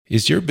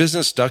Is your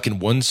business stuck in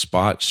one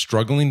spot,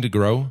 struggling to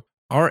grow?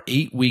 Our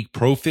 8-week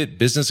ProFit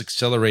Business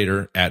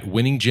Accelerator at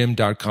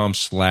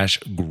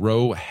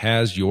winninggym.com/grow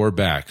has your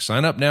back.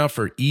 Sign up now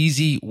for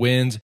easy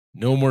wins,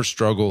 no more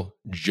struggle,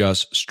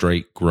 just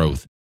straight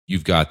growth.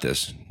 You've got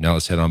this. Now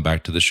let's head on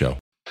back to the show.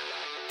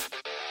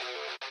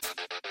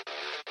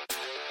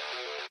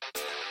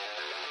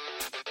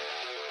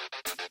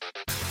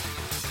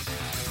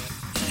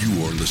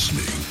 You are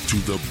listening to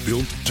the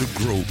Built to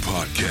Grow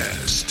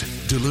podcast,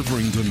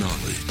 delivering the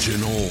knowledge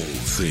in all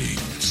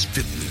things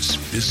fitness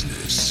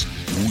business.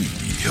 We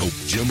help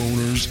gym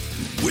owners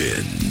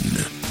win.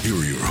 Here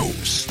are your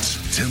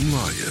hosts, Tim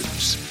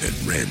Lyons and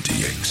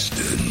Randy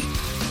Exton.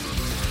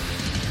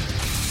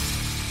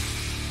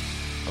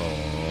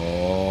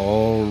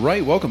 All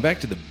right, welcome back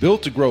to the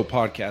Built to Grow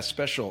podcast,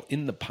 special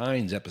In the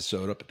Pines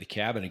episode up at the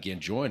cabin. Again,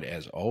 joined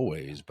as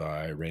always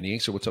by Randy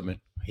Exton. What's up, man?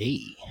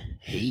 Hey.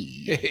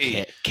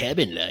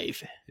 Cabin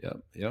life.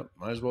 Yep.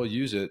 Might as well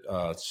use it.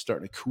 It's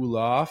starting to cool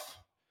off.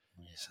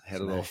 Had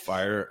a little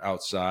fire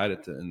outside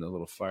in the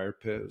little fire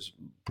pit. It was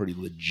pretty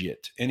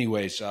legit.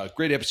 Anyways,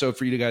 great episode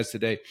for you guys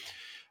today.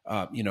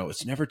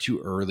 It's never too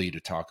early to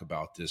talk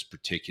about this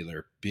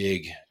particular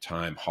big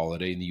time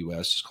holiday in the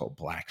U.S. It's called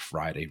Black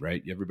Friday,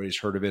 right? Everybody's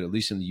heard of it, at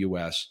least in the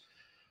U.S.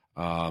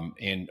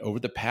 And over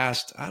the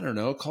past,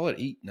 call it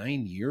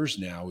 8-9 years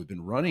now, we've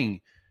been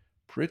running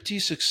pretty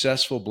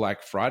successful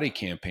Black Friday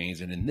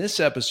campaigns. And in this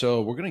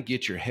episode, we're going to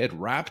get your head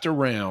wrapped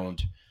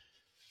around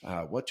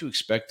what to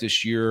expect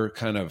this year,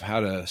 kind of how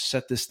to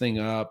set this thing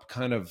up,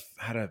 kind of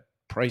how to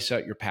price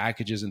out your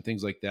packages and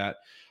things like that.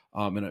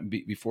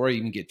 Before I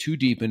even get too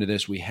deep into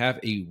this, we have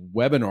a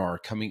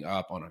webinar coming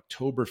up on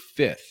October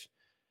 5th.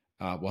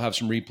 We'll have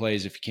some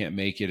replays if you can't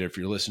make it, if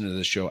you're listening to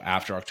the show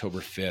after October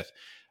 5th.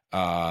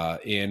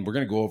 And we're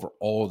going to go over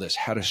all of this,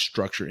 how to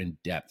structure in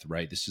depth,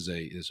 right? This is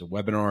a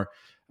webinar.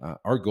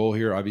 Our goal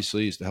here,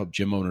 obviously, is to help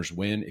gym owners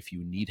win. If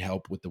you need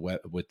help with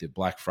the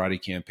Black Friday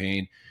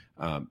campaign,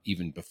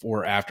 even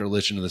before or after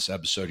listening to this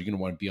episode, you're going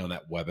to want to be on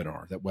that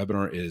webinar. That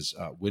webinar is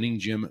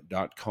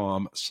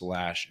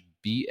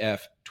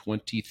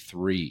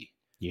winninggym.com/BF23.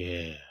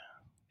 Yeah.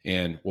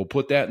 And we'll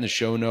put that in the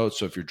show notes.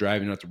 So if you're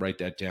driving, you have to write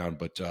that down.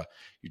 But you're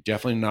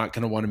definitely not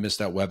going to want to miss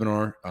that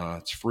webinar.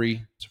 It's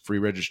free. It's a free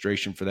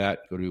registration for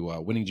that. Go to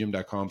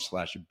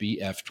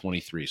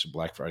winninggym.com/BF23. So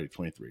Black Friday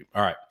 23.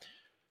 All right.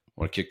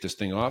 Want to kick this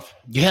thing off?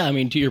 Yeah, I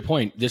mean, to your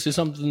point, this is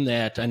something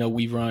that I know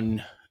we've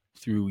run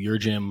through your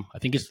gym. I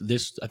think it's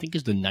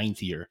the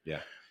 9th year. Yeah.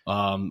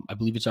 I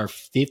believe it's our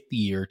 5th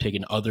year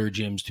taking other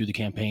gyms through the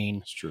campaign.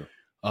 It's true.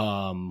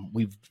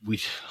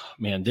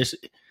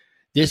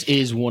 This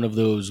is one of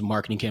those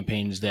marketing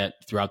campaigns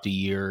that throughout the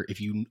year, if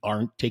you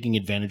aren't taking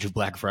advantage of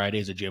Black Friday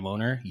as a gym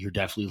owner, you're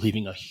definitely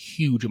leaving a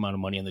huge amount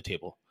of money on the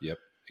table. Yep.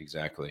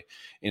 Exactly.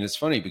 And it's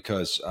funny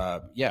because,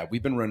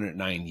 we've been running it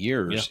 9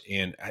 years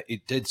and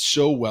it did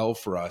so well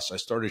for us. I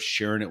started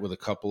sharing it with a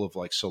couple of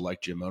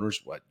select gym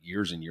owners,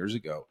 years and years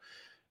ago.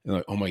 And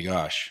like, oh my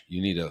gosh,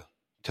 you need to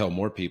tell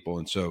more people.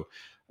 And so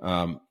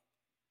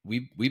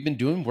we've been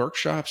doing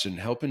workshops and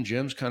helping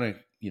gyms kind of,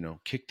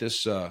 kick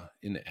this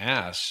in the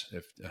ass,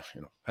 if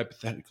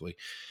hypothetically.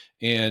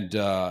 And,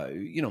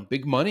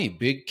 big money,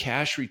 big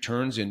cash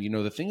returns. And,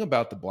 the thing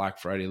about the Black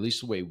Friday, at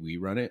least the way we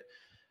run it,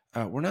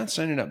 we're not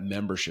signing up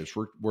memberships.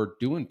 We're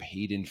doing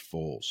paid in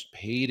fulls,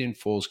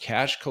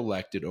 cash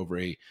collected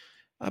over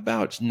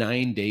about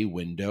 9-day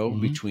window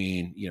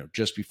between,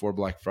 just before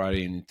Black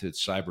Friday and into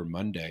Cyber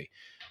Monday,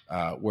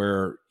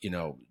 where,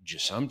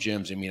 just some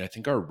gyms, I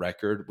think our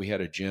record, we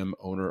had a gym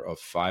owner of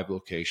 5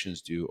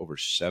 locations do over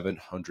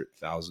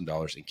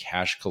 $700,000 in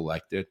cash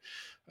collected.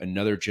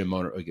 Another gym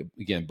owner,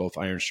 again, both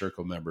Iron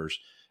Circle members,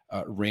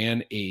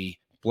 ran a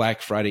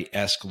Black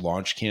Friday-esque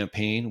launch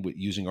campaign with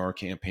using our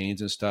campaigns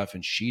and stuff.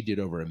 And she did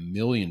over $1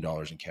 million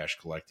in cash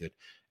collected,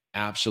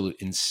 absolute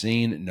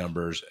insane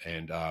numbers.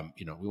 And,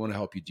 we want to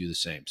help you do the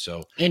same.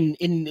 So, and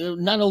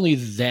not only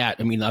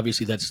that,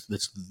 obviously that's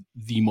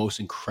the most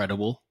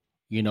incredible,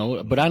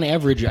 but on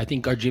average, I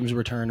think our gyms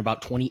return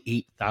about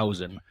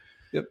 28,000.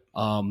 Yep.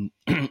 And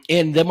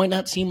that might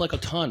not seem like a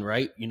ton,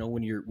 right?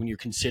 When you're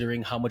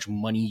considering how much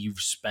money you've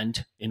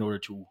spent in order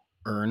to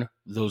earn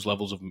those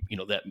levels of,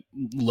 that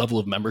level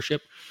of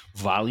membership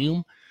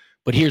volume.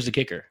 But here's the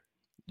kicker: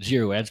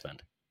 0 ad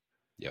spend.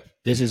 Yep.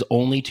 This is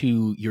only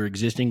to your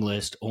existing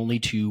list, only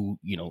to,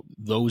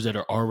 those that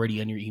are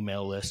already on your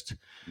email list.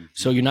 Mm-hmm.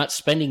 So you're not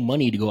spending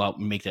money to go out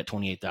and make that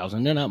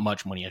 28,000. They're not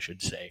much money, I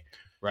should say,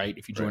 right?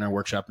 If you join our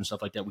workshop and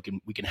stuff like that,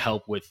 we can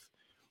help with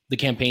the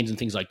campaigns and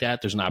things like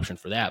that. There's an option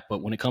for that.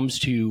 But when it comes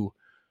to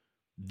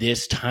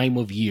this time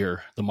of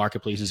year, the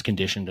marketplace is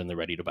conditioned and they're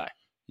ready to buy.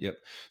 Yep.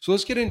 So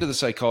let's get into the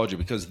psychology,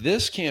 because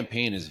this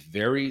campaign is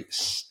very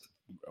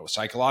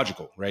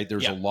psychological, right?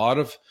 There's a lot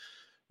of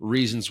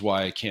reasons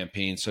why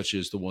campaigns such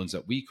as the ones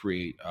that we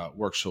create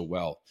work so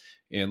well.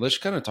 And let's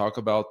kind of talk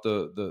about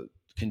the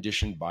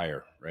conditioned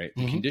buyer, right?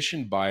 The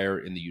conditioned buyer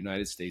in the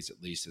United States,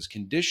 at least, is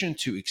conditioned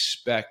to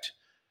expect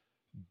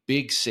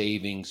big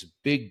savings,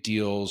 big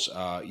deals.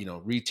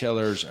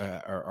 Retailers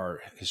are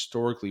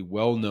historically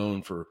well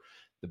known for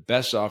the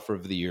best offer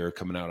of the year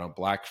coming out on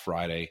Black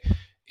Friday.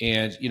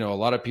 And, a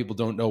lot of people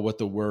don't know what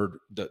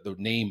the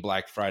name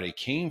Black Friday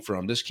came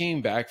from. This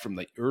came back from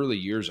the early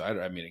years.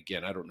 I mean,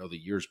 again, I don't know the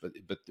years, but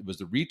it was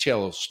the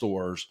retail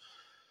stores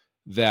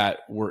that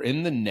were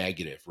in the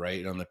negative,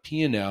 right? On the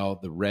P&L,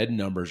 the red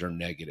numbers are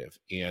negative,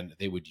 and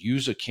they would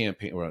use a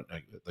campaign or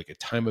like a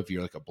time of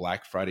year, like a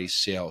Black Friday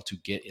sale, to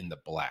get in the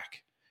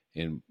black.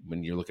 And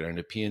when you're looking at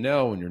a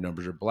P&L, when your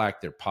numbers are black,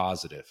 they're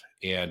positive.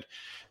 And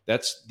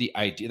that's the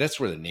idea. That's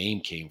where the name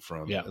came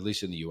from, at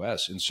least in the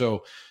US. And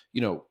so,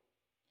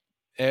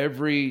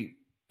 every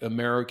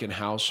American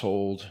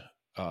household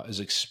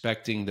is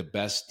expecting the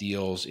best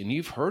deals. And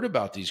you've heard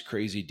about these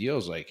crazy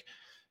deals, like,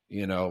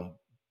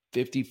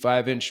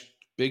 55-inch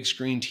big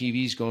screen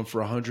TVs going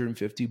for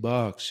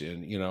 $150,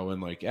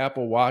 and like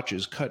Apple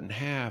Watches cut in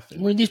half.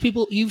 And when these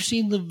people, you've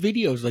seen the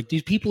videos, like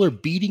these people are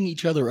beating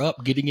each other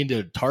up, getting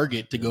into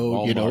Target to go,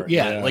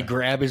 Walmart, like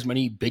grab as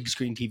many big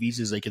screen TVs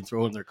as they can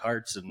throw in their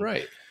carts. And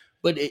right.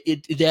 But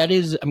that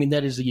is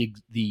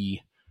the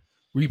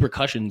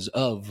repercussions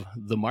of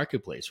the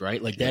marketplace,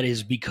 right? Like that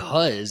is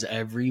because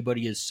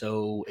everybody is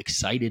so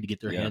excited to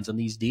get their hands on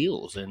these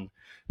deals, and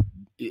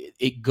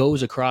it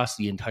goes across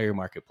the entire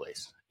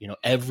marketplace.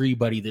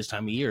 Everybody this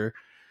time of year,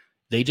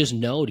 they just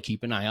know to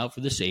keep an eye out for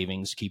the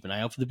savings, keep an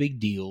eye out for the big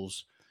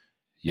deals.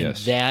 Yes.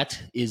 And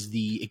that is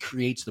it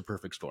creates the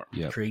perfect storm.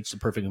 Yep. It creates the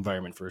perfect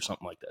environment for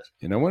something like this.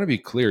 And I want to be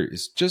clear,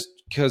 it's just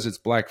because it's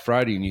Black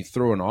Friday and you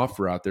throw an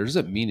offer out there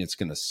doesn't mean it's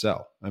going to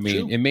sell. I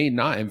mean, It may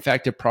not. In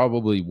fact, it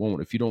probably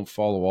won't if you don't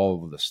follow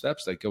all of the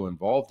steps that go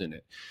involved in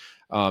it.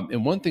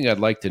 And one thing I'd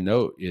like to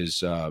note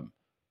is,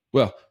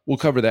 we'll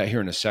cover that here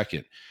in a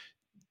second.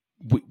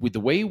 The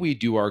way we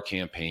do our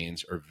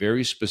campaigns are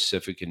very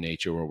specific in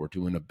nature, where we're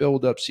doing a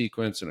build-up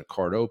sequence and a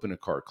cart open, a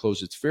cart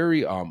close. It's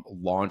very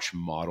launch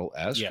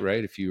model-esque,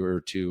 right? If you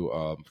were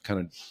to kind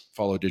of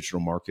follow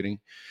digital marketing.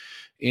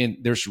 And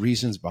there's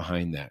reasons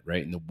behind that,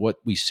 right? And what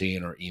we say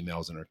in our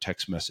emails and our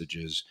text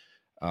messages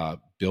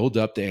build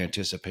up the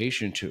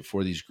anticipation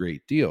for these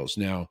great deals.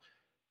 Now,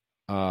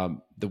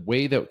 the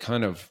way that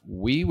kind of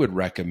we would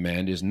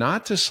recommend is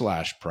not to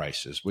slash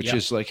prices, which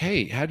is like,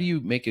 hey, how do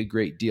you make a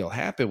great deal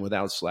happen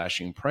without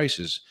slashing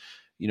prices?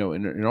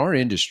 In our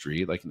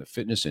industry, like in the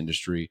fitness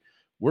industry,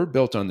 we're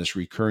built on this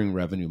recurring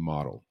revenue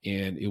model.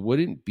 And it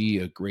wouldn't be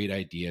a great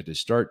idea to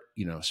start,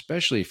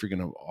 especially if you're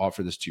going to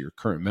offer this to your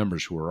current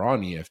members who are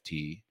on EFT,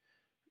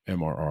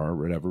 MRR,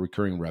 whatever,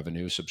 recurring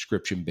revenue,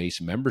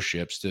 subscription-based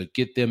memberships, to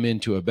get them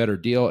into a better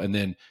deal and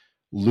then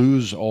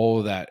lose all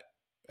of that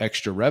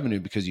extra revenue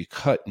because you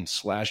cut and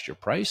slashed your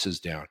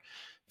prices down.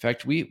 In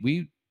fact,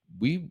 we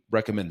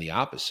recommend the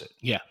opposite.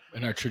 Yeah,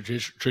 and our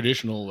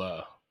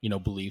traditional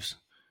beliefs.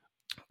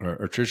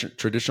 Our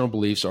traditional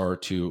beliefs are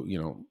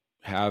to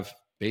have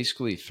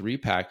basically 3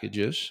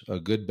 packages: a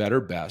good, better,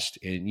 best,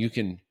 and you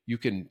can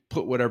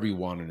put whatever you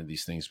want into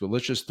these things. But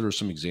let's just throw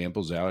some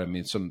examples out. I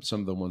mean, some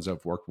of the ones that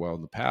have worked well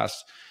in the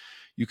past.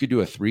 You could do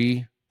a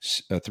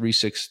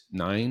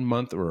 3-6-9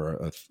 month or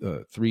a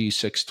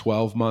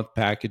 3-6-12 month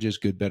packages,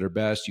 good, better,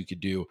 best. You could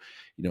do,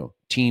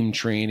 team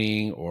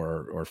training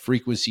or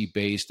frequency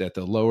based at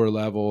the lower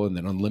level and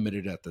then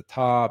unlimited at the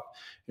top,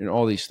 and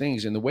all these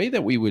things. And the way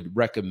that we would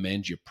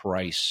recommend you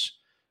price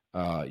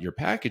your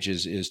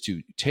packages is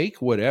to take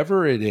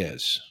whatever it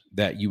is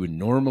that you would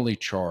normally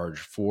charge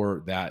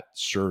for that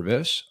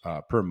service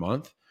per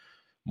month,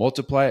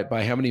 multiply it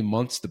by how many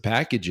months the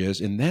package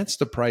is, and that's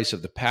the price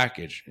of the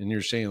package. And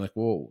you're saying like,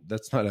 well,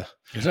 it's not a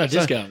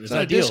discount. It's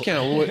not a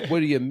discount. Well,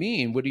 what do you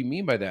mean? What do you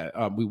mean by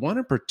that? We want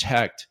to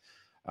protect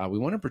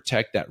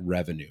that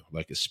revenue,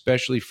 like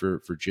especially for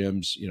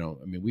gyms.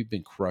 We've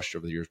been crushed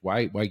over the years.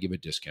 Why give a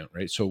discount,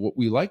 right? So what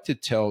we like to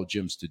tell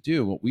gyms to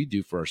do, what we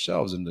do for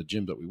ourselves and the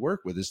gyms that we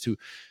work with, is to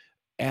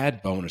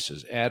add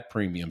bonuses, add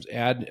premiums,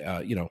 add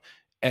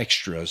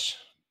extras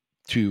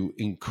to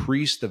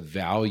increase the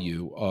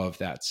value of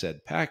that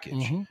said package.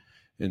 Mm-hmm.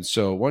 And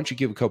so why don't you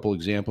give a couple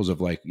examples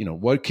of like,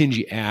 what can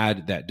you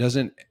add that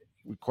doesn't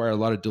require a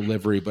lot of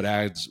delivery, but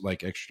adds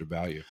like extra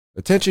value?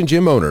 Attention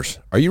gym owners,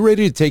 are you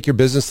ready to take your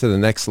business to the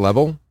next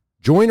level?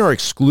 Join our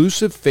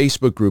exclusive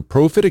Facebook group,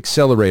 Profit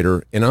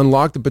Accelerator, and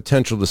unlock the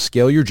potential to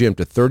scale your gym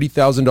to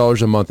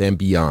 $30,000 a month and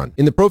beyond.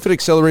 In the Profit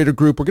Accelerator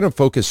group, we're going to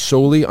focus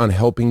solely on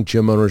helping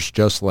gym owners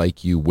just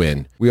like you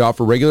win. We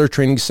offer regular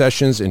training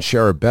sessions and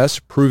share our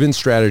best proven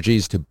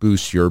strategies to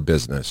boost your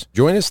business.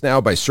 Join us now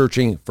by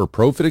searching for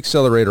Profit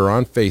Accelerator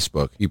on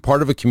Facebook. Be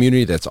part of a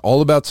community that's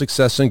all about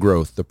success and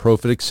growth, the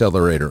Profit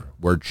Accelerator,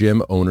 where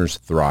gym owners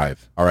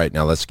thrive. All right,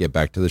 now let's get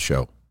back to the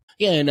show.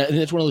 Yeah, and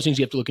that's one of those things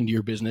you have to look into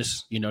your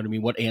business. You know what I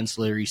mean? What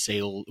ancillary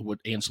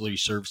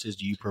services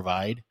do you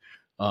provide?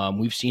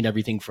 We've seen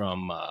everything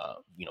from,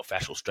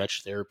 fascial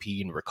stretch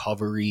therapy and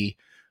recovery,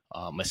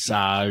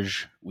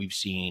 massage. We've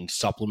seen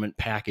supplement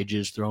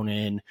packages thrown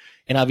in.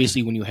 And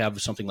obviously when you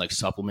have something like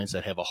supplements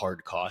that have a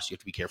hard cost, you have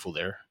to be careful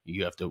there.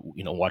 You have to,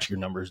 watch your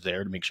numbers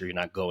there to make sure you're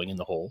not going in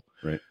the hole.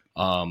 Right.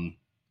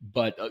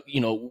 But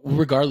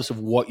regardless of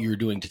what you're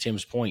doing, to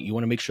Tim's point, you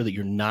want to make sure that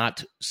you're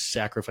not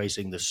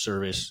sacrificing the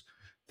service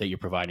that you're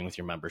providing with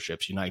your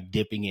memberships. You're not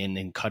dipping in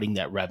and cutting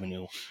that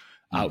revenue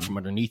out from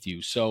underneath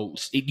you. So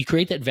you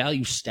create that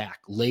value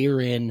stack,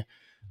 layer in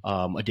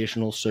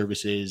additional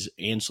services,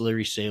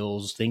 ancillary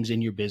sales, things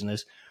in your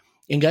business.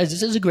 And guys,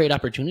 this is a great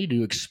opportunity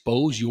to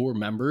expose your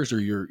members or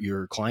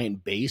your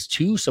client base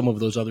to some of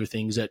those other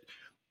things that,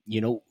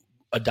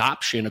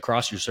 adoption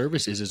across your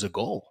services is a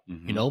goal.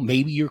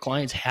 Maybe your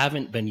clients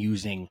haven't been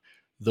using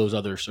those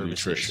other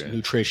services,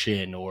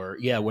 nutrition or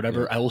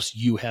whatever else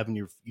you have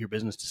in your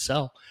business to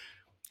sell.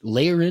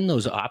 Layer in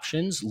those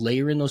options,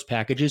 layer in those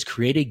packages,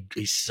 create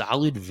a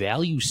solid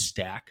value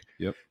stack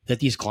that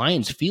these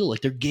clients feel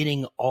like they're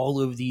getting all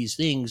of these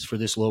things for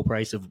this low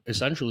price of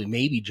essentially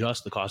maybe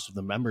just the cost of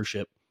the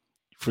membership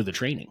for the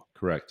training.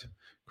 Correct.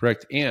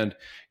 And,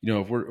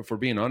 if we're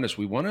being honest,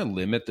 we want to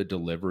limit the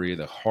delivery,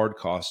 the hard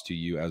cost to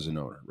you as an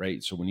owner,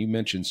 right? So when you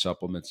mention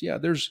supplements,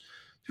 there's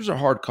a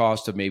hard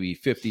cost of maybe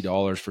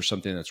 $50 for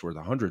something that's worth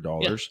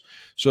 $100. Yeah.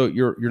 So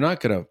you're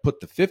not going to put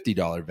the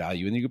 $50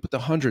 value and you can put the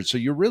 $100. So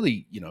you're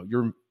really,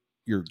 you're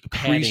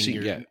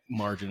increasing your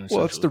margin.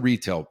 Well, it's the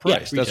retail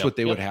price. That's what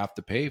they would have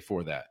to pay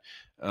for that.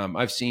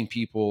 I've seen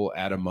people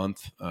add a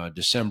month.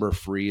 December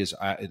free is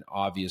an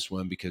obvious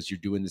one because you're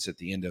doing this at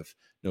the end of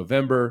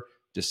November.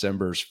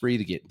 December is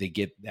free they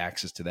get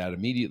access to that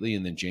immediately,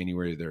 and then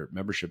January their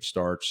membership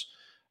starts.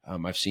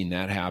 I've seen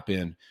that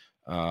happen.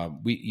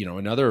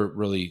 Another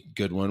really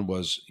good one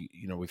was,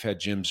 we've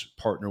had gyms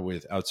partner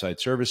with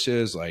outside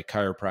services like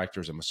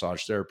chiropractors and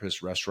massage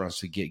therapists, restaurants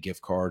to get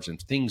gift cards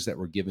and things that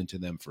were given to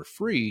them for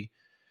free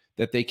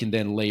that they can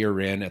then layer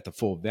in at the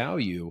full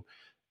value.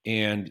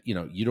 And,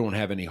 you don't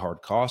have any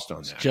hard cost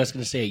on that. Just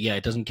going to say,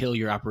 it doesn't kill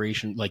your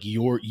operation. Like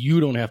you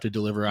don't have to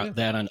deliver out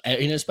that on,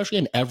 and especially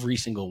in every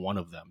single one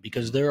of them,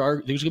 because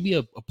there's going to be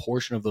a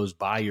portion of those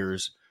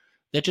buyers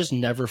that just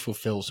never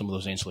fulfill some of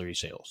those ancillary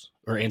sales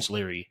or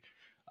ancillary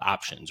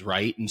options.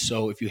 Right. And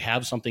so if you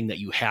have something that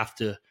you have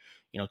to,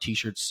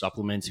 t-shirts,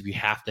 supplements, if you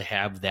have to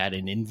have that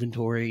in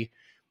inventory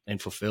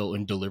and fulfill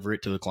and deliver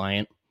it to the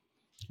client,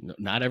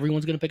 not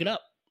everyone's going to pick it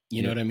up.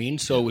 You know what I mean?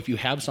 So if you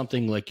have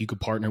something like you could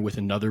partner with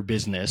another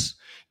business,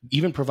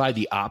 even provide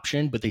the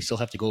option, but they still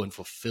have to go and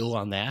fulfill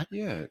on that.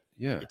 Yeah.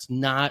 It's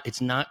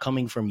not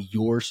coming from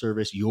your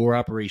service, your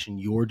operation,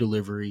 your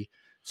delivery.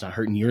 It's not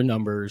hurting your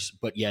numbers,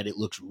 but yet it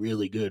looks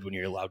really good when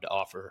you're allowed to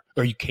offer,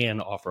 or you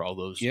can offer all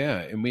those. Yeah.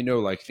 And we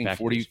know, I think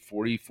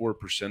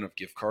 44% of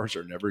gift cards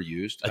are never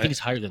used. I think it's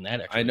higher than that,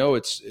 actually. I know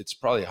it's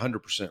probably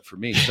 100% for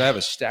me because I have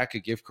a stack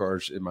of gift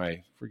cards in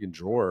my freaking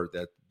drawer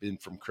that been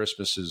from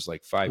Christmases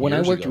like 5 years ago. When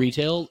I worked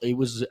retail,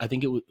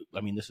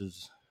 this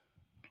is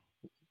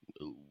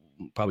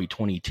probably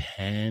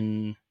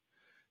 2010.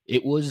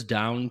 It was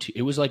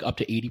like up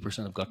to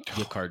 80% of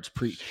gift cards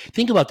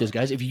think about this,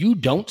 guys. If you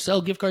don't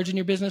sell gift cards in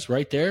your business,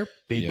 right there,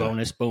 big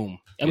bonus, boom.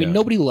 I mean,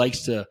 nobody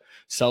likes to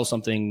sell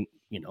something,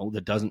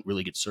 that doesn't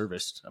really get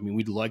serviced. I mean,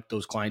 we'd like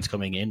those clients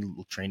coming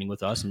in, training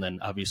with us, and then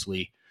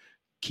obviously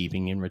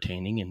keeping and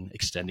retaining and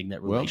extending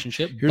that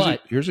relationship.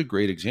 Here's a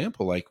great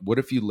example. Like, what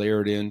if you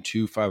layered in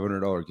 2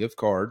 $500 gift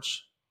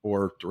cards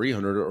or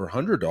 $300 or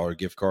 $100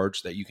 gift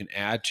cards that you can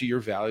add to your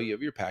value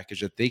of your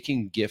package that they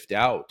can gift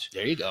out.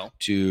 There you go.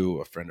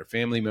 To a friend or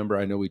family member.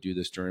 I know we do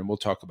this we'll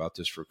talk about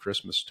this for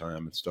Christmas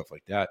time and stuff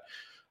like that.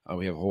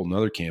 We have a whole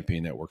nother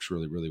campaign that works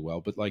really, really well.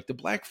 But like the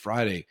Black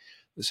Friday,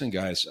 listen,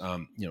 guys,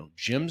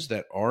 gyms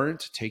that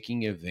aren't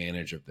taking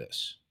advantage of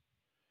this,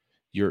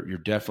 you're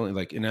definitely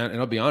like, and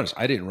I'll be honest,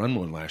 I didn't run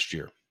one last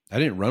year.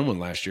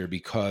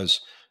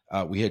 Because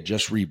we had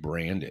just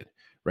rebranded.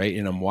 Right.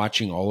 And I'm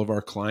watching all of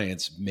our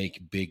clients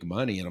make big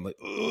money and I'm like,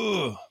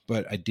 ugh,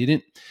 but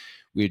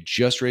we had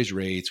just raised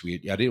rates.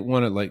 I didn't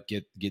want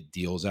to get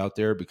deals out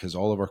there because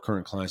all of our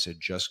current clients had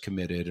just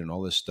committed and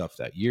all this stuff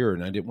that year.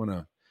 And I didn't want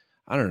to,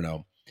 I don't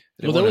know.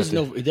 Well, that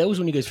was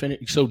when you guys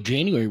finished. So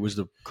January was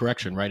the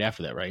correction right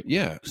after that, right?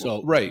 Yeah.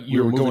 So right. We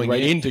were going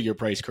right into your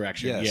price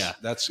correction. Yes, yeah.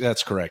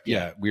 That's correct.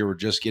 Yeah. We were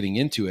just getting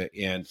into it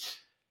and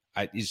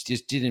it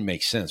just didn't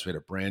make sense. We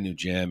had a brand new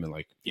gym and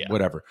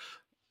whatever.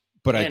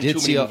 But I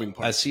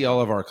see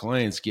all of our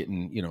clients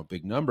getting,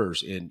 big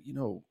numbers and,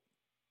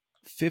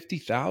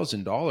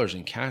 $50,000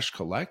 in cash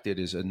collected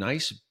is a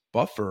nice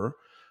buffer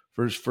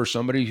for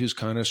somebody who's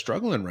kind of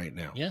struggling right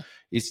now. Yeah.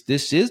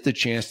 This is the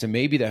chance to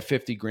maybe that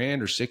 50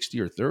 grand or 60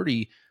 or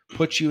 30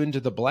 put you into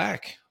the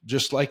black,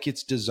 just like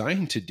it's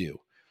designed to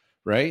do.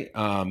 Right.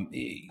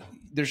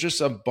 There's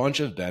just a bunch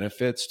of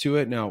benefits to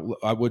it. Now,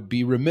 I would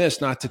be remiss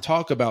not to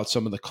talk about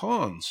some of the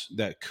cons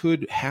that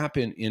could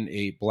happen in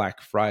a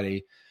Black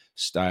Friday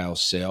style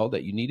sale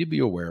that you need to be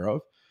aware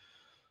of.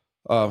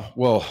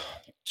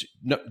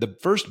 The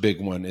first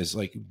big one is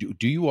like,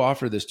 do you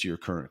offer this to your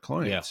current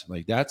clients? Yeah.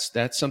 Like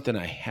that's something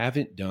I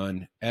haven't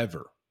done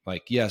ever.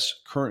 Like, yes,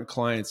 current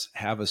clients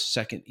have a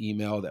second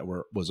email that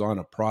was on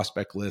a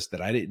prospect list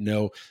that I didn't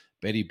know.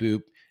 Betty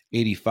Boop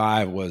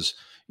 85 was,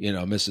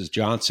 Mrs.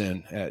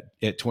 Johnson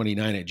at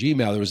 29 at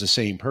Gmail. There was the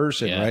same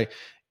person, right?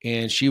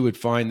 And she would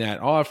find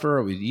that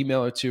offer, we'd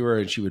email it to her,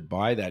 and she would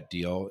buy that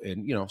deal.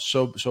 And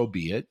so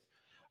be it.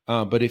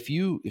 But if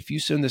you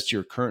send this to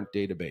your current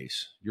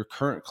database, your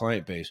current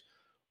client base,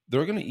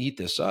 they're going to eat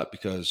this up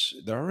because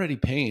they're already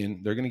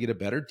paying. They're going to get a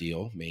better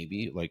deal,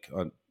 maybe like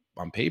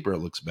on paper, it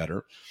looks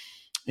better.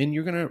 And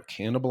you're going to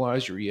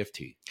cannibalize your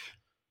EFT,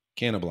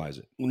 cannibalize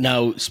it.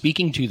 Now,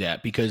 speaking to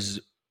that, because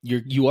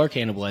you are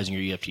cannibalizing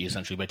your EFT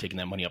essentially by taking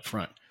that money up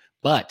front,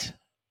 but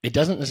it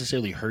doesn't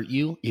necessarily hurt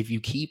you if you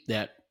keep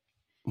that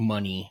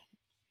money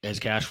as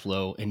cash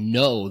flow and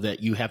know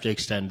that you have to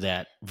extend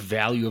that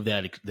value of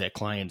that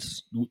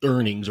client's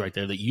earnings right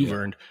there that you've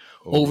earned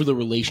over the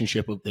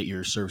relationship that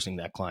you're servicing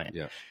that client.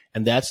 Yeah.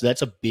 And that's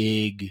a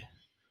big...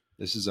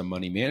 This is a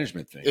money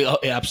management thing.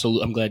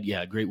 Absolutely. I'm glad.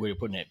 Yeah. Great way of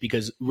putting it,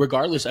 because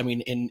regardless, I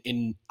mean,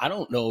 I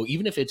don't know,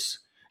 even if it's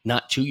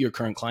not to your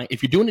current client,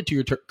 if you're doing it to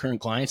your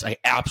current clients, I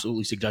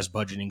absolutely suggest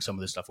budgeting some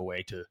of this stuff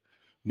away to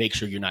make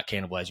sure you're not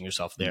cannibalizing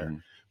yourself there. Mm-hmm.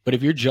 But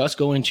if you're just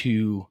going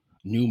to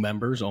new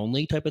members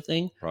only type of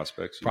thing,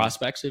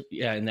 prospects,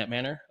 in that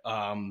manner,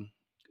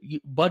 you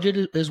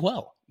budget as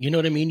well. You know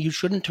what I mean? You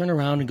shouldn't turn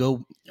around and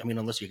go, I mean,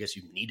 unless you guess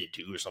you needed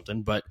to or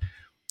something, but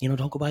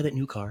don't go buy that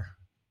new car,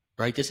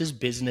 right? This is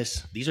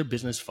business. These are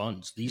business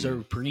funds. These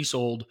are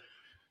pre-sold.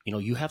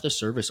 You have to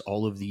service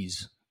all of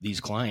these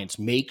clients.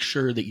 Make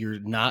sure that you're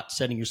not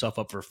setting yourself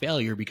up for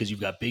failure because you've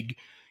got big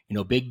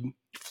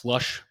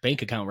flush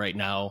bank account right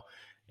now,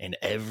 and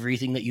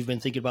everything that you've been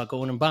thinking about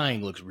going and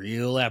buying looks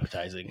real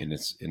appetizing. And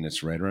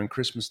it's right around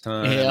Christmas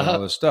time and all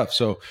this stuff.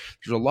 So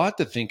there's a lot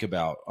to think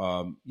about.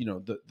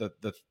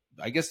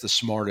 I guess the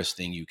smartest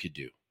thing you could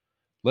do,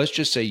 let's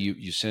just say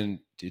you send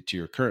it to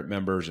your current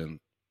members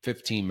and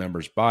 15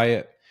 members buy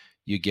it.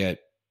 You get,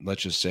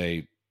 let's just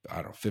say, I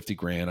don't know, 50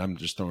 grand. I'm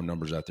just throwing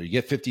numbers out there. You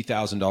get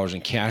 $50,000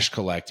 in cash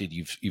collected.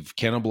 You've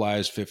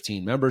cannibalized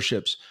 15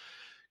 memberships.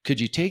 Could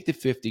you take the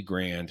 50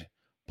 grand,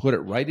 put it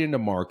right into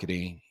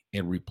marketing,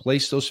 and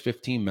replace those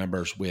 15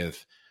 members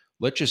with,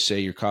 let's just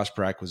say your cost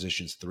per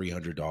acquisition is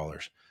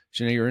 $300.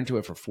 So now you're into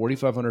it for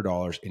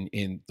 $4,500,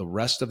 and the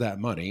rest of that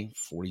money,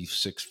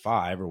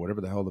 $46,500 or whatever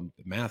the hell the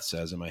math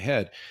says in my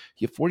head,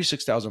 you have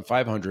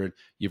 $46,500.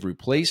 You've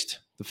replaced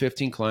the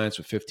 15 clients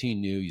with 15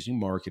 new using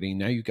marketing.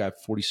 Now you've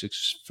got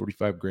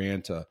 45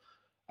 grand to,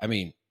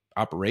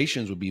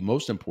 operations would be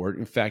most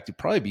important. In fact, it'd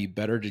probably be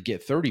better to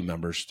get 30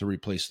 members to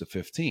replace the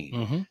 15.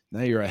 Mm-hmm.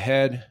 Now you're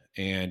ahead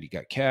and you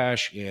got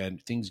cash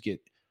and things get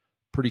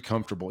pretty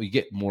comfortable. You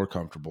get more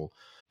comfortable.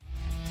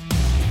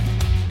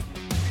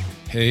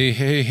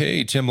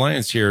 Hey, Tim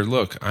Lyons here.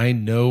 Look, I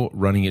know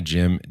running a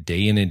gym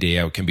day in and day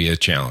out can be a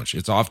challenge.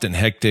 It's often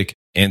hectic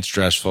and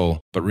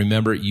stressful, but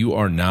remember, you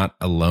are not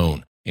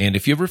alone. And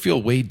if you ever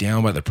feel weighed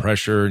down by the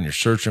pressure and you're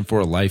searching for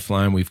a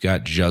lifeline, we've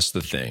got just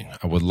the thing.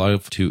 I would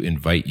love to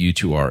invite you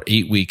to our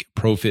 8-week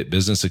ProFit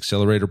Business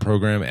Accelerator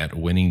program at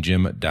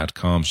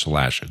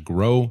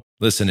winninggym.com/grow.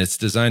 Listen, it's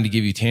designed to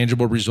give you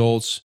tangible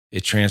results.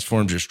 It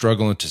transforms your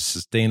struggle into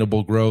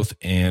sustainable growth,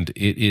 and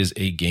it is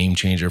a game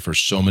changer for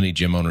so many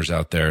gym owners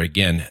out there.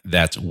 Again,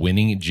 that's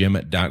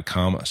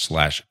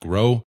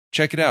winninggym.com/grow.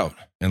 Check it out,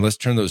 and let's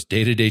turn those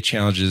day-to-day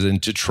challenges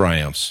into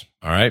triumphs.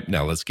 All right,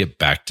 now let's get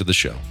back to the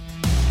show.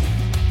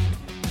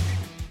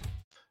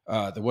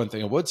 The one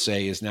thing I would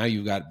say is now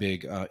you've got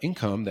big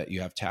income that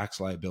you have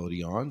tax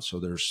liability on. So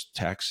there's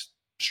tax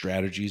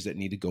strategies that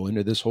need to go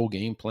into this whole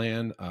game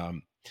plan.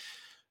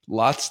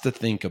 Lots to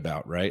think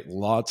about, right?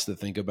 Lots to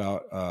think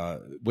about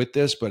with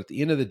this. But at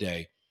the end of the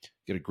day, you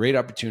get a great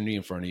opportunity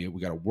in front of you.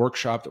 We got a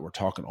workshop that we're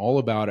talking all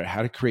about it,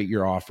 how to create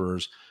your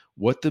offers,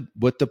 what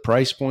the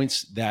price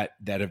points that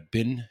have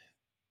been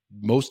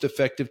most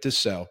effective to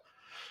sell.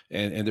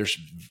 And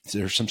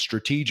there's some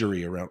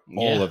strategery around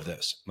all of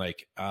this.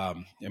 Like,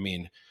 God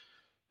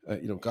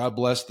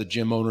bless the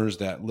gym owners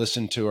that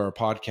listened to our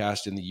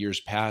podcast in the years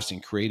past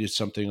and created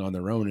something on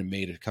their own and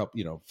made a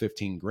couple,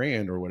 15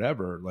 grand or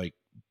whatever. Like,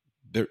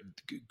 they're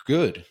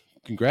good.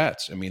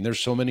 Congrats. I mean, there's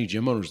so many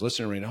gym owners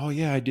listening right now. Oh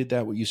yeah, I did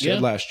that, what you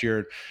said last year.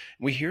 And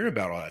we hear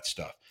about all that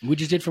stuff. We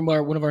just did from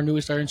one of our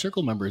newest Iron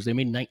Circle members. They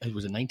made,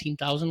 was it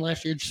 19,000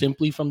 last year,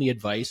 simply from the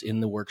advice in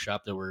the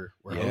workshop that we're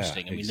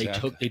hosting. I mean,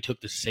 exactly. they took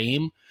the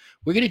same,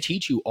 we're going to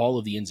teach you all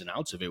of the ins and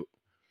outs of it.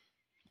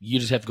 You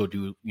just have to go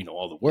do,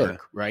 all the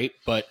work, right?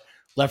 But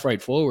left,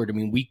 right, forward, I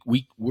mean,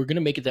 we're going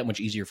to make it that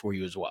much easier for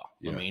you as well.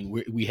 Yeah. I mean,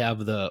 we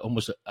have I don't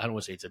want to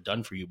say it's a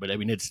done for you, but I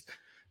mean, it's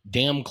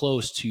damn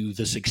close to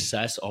the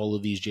success all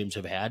of these gyms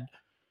have had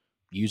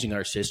using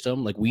our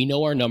system. Like, we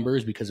know our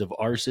numbers because of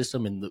our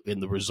system and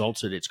the results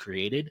that it's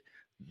created.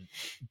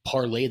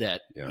 Parlay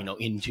that,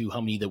 into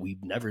how many that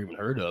we've never even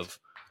heard of.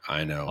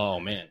 I know. Oh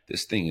man,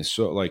 this thing is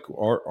so like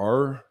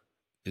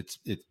it's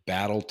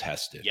battle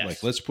tested. Yes.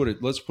 Like, let's put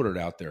it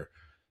out there.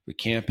 The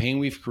campaign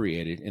we've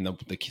created, and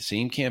the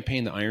same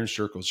campaign the Iron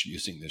Circle's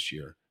using this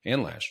year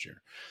and last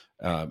year.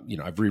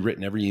 I've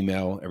rewritten every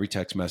email, every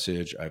text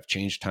message. I've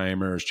changed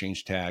timers,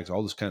 changed tags,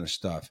 all this kind of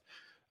stuff.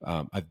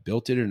 I've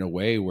built it in a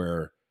way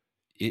where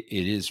it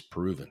is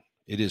proven.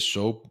 It is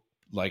so,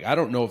 like, I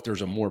don't know if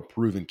there's a more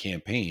proven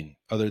campaign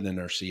other than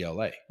our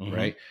CLA, mm-hmm.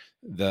 right?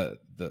 The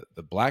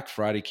Black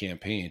Friday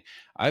campaign,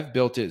 I've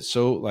built it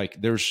so,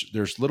 like,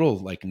 there's little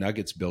like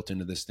nuggets built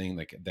into this thing,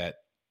 like that.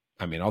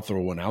 I mean, I'll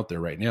throw one out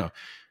there right now.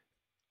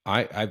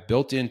 I've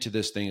built into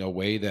this thing a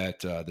way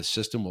that the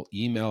system will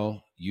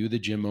email you, the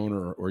gym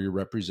owner, or your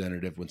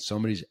representative, when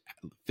somebody's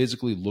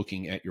physically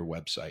looking at your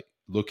website,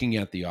 looking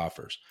at the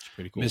offers. It's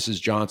pretty cool.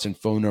 Mrs. Johnson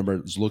phone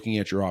number is looking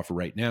at your offer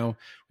right now.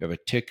 We have a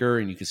ticker,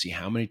 and you can see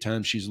how many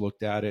times she's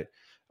looked at it.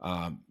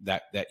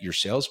 That your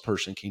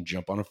salesperson can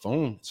jump on a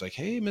phone. It's like,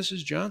 hey,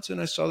 Mrs. Johnson,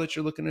 I saw that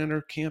you're looking at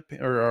our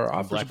campaign or our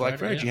offers Black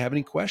Friday. Do you have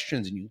any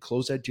questions? And you can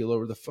close that deal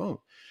over the phone.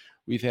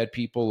 We've had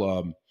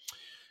people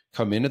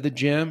come into the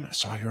gym. I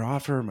saw your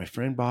offer. My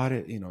friend bought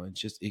it.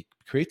 It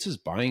creates this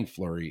buying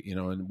flurry.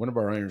 And one of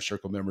our Iron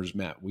Circle members,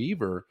 Matt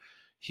Weaver,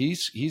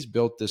 he's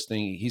built this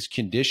thing. He's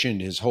conditioned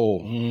his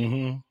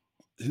whole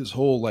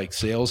like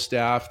sales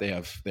staff. They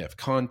have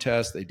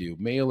contests. They do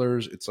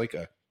mailers. It's like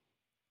a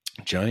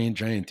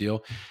giant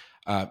deal.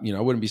 I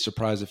wouldn't be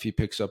surprised if he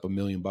picks up $1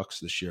 million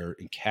this year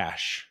in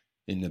cash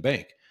in the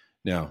bank.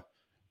 Now,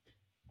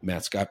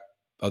 Matt's got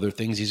other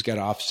things he's got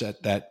to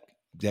offset that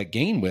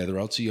gain with, or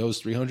else he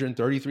owes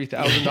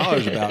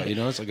 $333,000 about.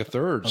 It's like a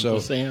third.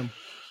 Uncle Sam.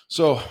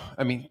 So,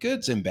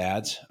 goods and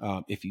bads.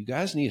 If you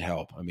guys need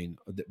help,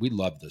 we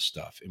love this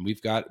stuff, and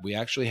we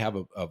actually have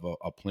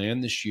a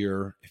plan this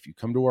year. If you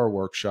come to our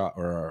workshop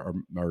or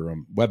our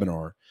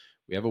webinar,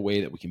 we have a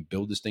way that we can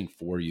build this thing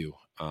for you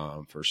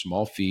for a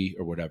small fee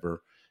or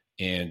whatever.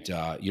 And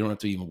you don't have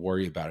to even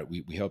worry about it.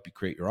 We help you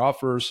create your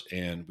offers,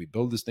 and we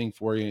build this thing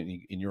for you,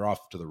 and you're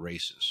off to the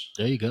races.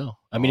 There you go.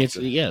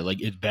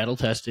 It's battle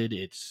tested.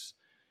 It's,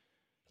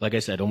 like I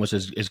said, almost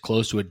as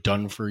close to a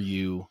done for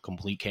you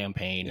complete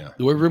campaign. Yeah.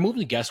 We're removing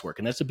the guesswork,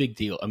 and that's a big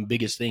deal.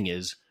 Biggest thing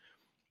is,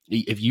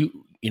 if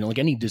you like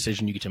any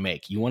decision you get to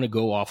make, you want to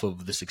go off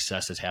of the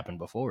success that's happened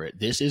before it.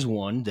 This is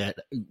one that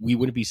we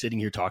wouldn't be sitting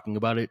here talking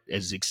about it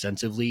as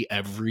extensively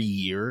every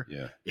year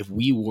if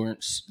we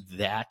weren't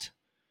that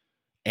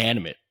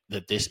animate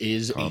that this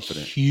is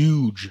confident. A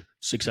huge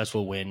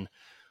successful win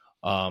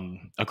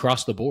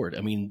across the board.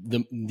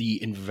 The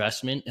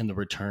investment and the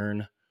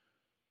return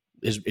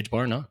it's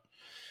bar none.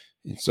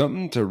 It's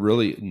something to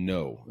really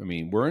know.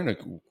 We're in a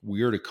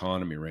weird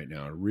economy right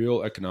now,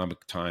 real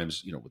economic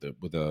times,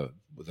 with a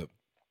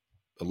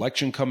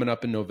election coming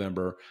up in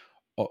November.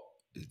 Oh,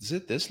 is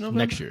it this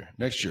November?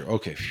 Next year.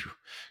 Okay.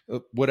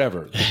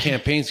 Whatever. The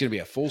campaign's going to be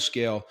at full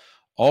scale.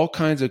 All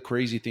kinds of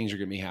crazy things are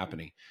going to be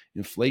happening.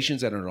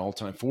 Inflation's at an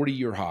all-time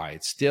 40-year high.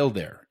 It's still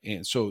there.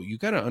 And so you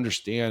got to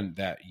understand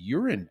that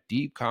you're in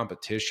deep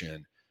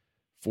competition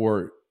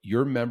for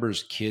your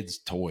members' kids'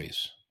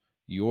 toys,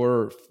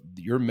 your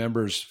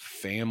members'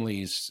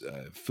 families'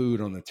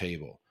 food on the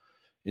table.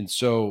 And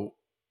so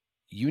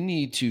you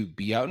need to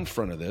be out in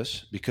front of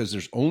this, because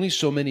there's only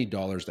so many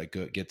dollars that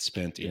get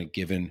spent in a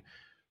given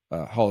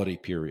holiday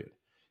period.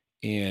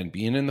 And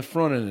being in the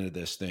front end of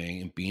this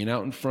thing and being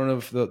out in front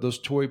of those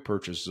toy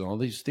purchases and all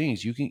these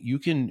things, you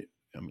can.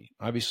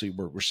 Obviously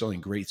we're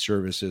selling great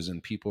services,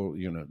 and people,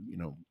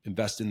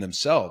 invest in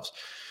themselves.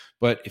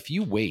 But if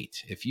you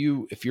wait, if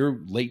you're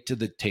late to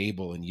the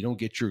table and you don't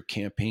get your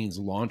campaigns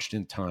launched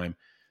in time,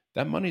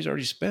 that money's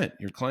already spent.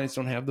 Your clients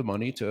don't have the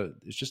money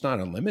it's just not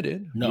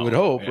unlimited. No, you would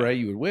hope, right?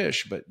 You would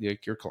wish, but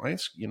your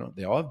clients,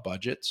 they all have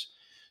budgets.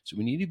 So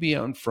we need to be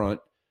out in front.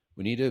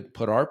 We need to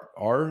put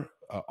our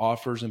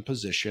offers in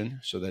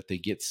position so that they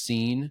get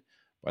seen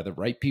by the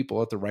right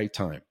people at the right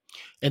time.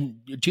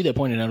 And to that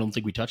point, and I don't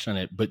think we touched on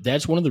it, but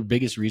that's one of the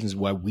biggest reasons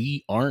why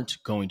we aren't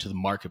going to the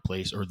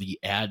marketplace or the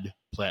ad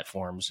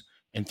platforms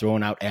and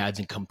throwing out ads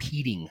and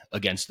competing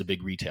against the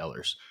big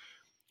retailers.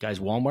 Guys,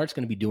 Walmart's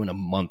going to be doing a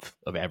month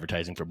of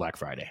advertising for Black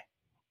Friday,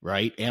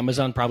 right?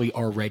 Amazon probably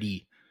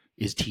already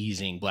is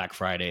teasing Black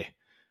Friday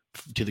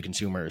to the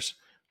consumers.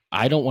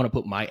 I don't want to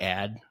put my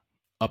ad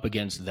up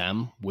against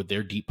them with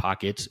their deep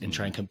pockets and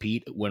try and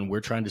compete when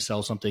we're trying to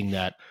sell something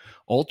that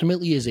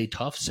ultimately is a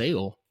tough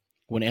sale,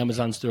 when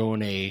Amazon's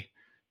throwing a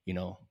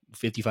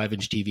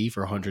 55-inch TV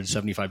for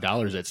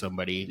 $175 at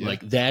somebody. Yeah.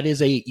 Like that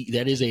is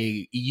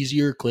a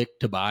easier click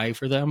to buy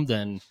for them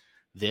than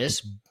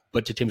this.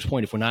 But to Tim's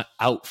point, if we're not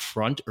out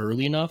front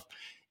early enough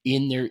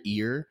in their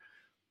ear,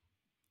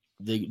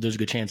 there's a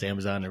good chance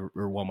Amazon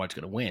or Walmart's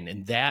going to win.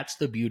 And that's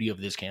the beauty of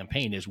this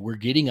campaign, is we're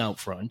getting out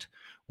front.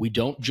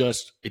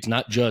 It's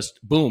not just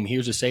boom,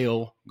 here's a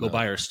sale, go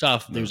buy our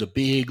stuff. No. There's a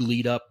big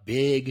lead up,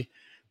 an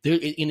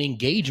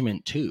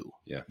engagement too.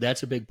 Yeah.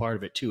 That's a big part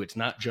of it too. It's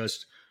not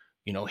just,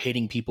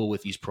 hitting people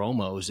with these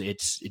promos.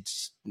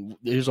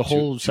 There's a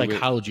whole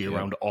psychology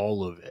around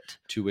all of it.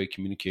 Two-way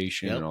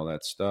communication and all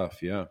that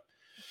stuff. Yeah.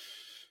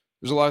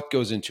 There's a lot that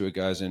goes into it,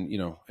 guys. And,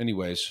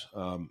 anyways,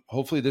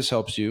 hopefully this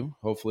helps you.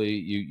 Hopefully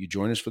you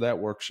join us for that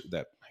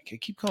workshop. I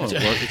keep calling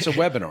it work. It's a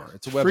webinar.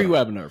 It's a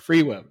webinar.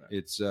 Free webinar.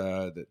 It's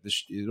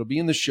it'll be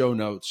in the show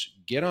notes.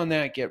 Get on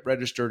that. Get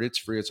registered. It's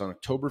free. It's on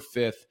October 5th.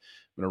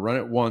 I'm going to run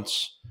it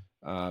once.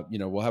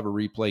 We'll have a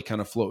replay kind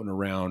of floating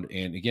around.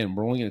 And again,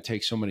 we're only going to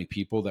take so many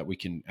people that we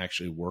can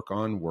actually work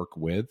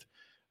with.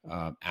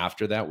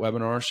 after that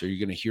webinar. So you're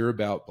going to hear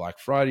about Black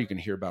Friday. You're going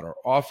to hear about our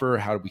offer,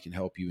 how we can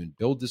help you and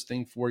build this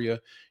thing for you.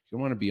 You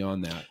want to be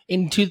on that.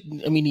 And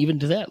even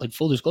to that, like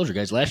full disclosure,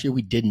 guys, last year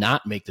we did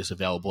not make this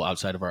available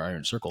outside of our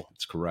Iron Circle.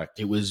 That's correct.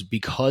 It was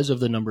because of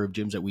the number of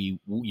gyms that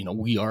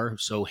we are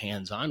so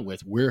hands-on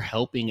with. We're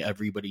helping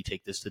everybody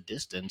take this the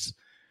distance.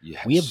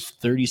 Yes. We have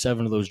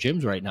 37 of those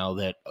gyms right now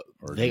that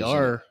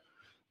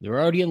they're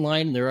already in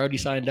line. They're already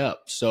signed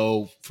up.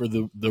 So for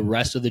the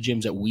rest of the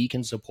gyms that we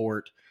can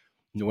support,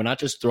 we're not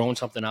just throwing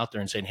something out there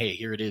and saying, hey,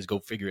 here it is, go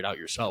figure it out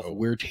yourself. Oh.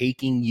 We're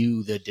taking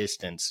you the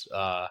distance,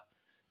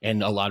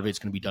 and a lot of it's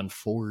going to be done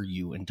for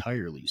you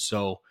entirely.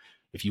 So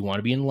if you want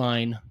to be in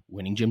line,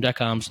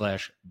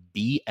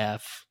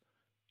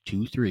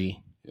 winninggym.com/BF23,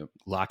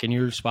 lock in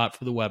your spot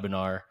for the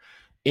webinar.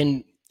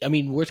 And I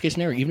mean, worst case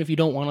scenario, even if you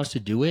don't want us to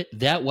do it,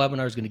 that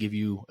webinar is going to give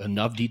you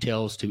enough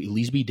details to at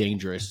least be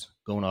dangerous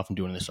going off and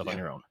doing this stuff on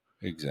your own.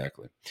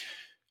 Exactly.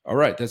 All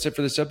right. That's it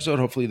for this episode.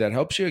 Hopefully that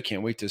helps you. I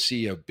can't wait to see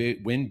you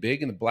win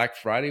big in the Black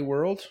Friday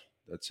world.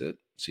 That's it.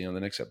 See you on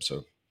the next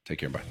episode. Take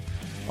care. Bye.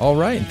 All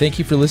right. And thank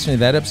you for listening to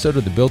that episode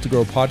of the Built to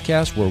Grow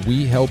podcast, where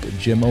we help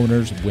gym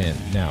owners win.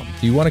 Now,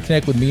 do you want to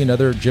connect with me and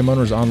other gym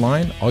owners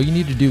online? All you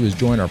need to do is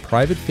join our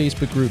private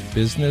Facebook group,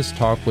 Business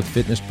Talk with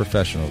Fitness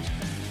Professionals.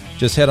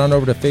 Just head on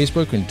over to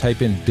Facebook and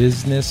type in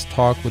Business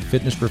Talk with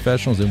Fitness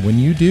Professionals. And when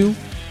you do,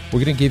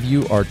 we're going to give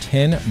you our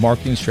 10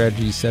 marketing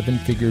strategies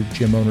 7-figure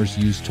gym owners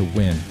use to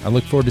win. I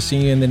look forward to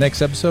seeing you in the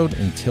next episode.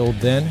 Until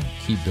then,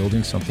 keep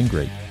building something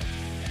great.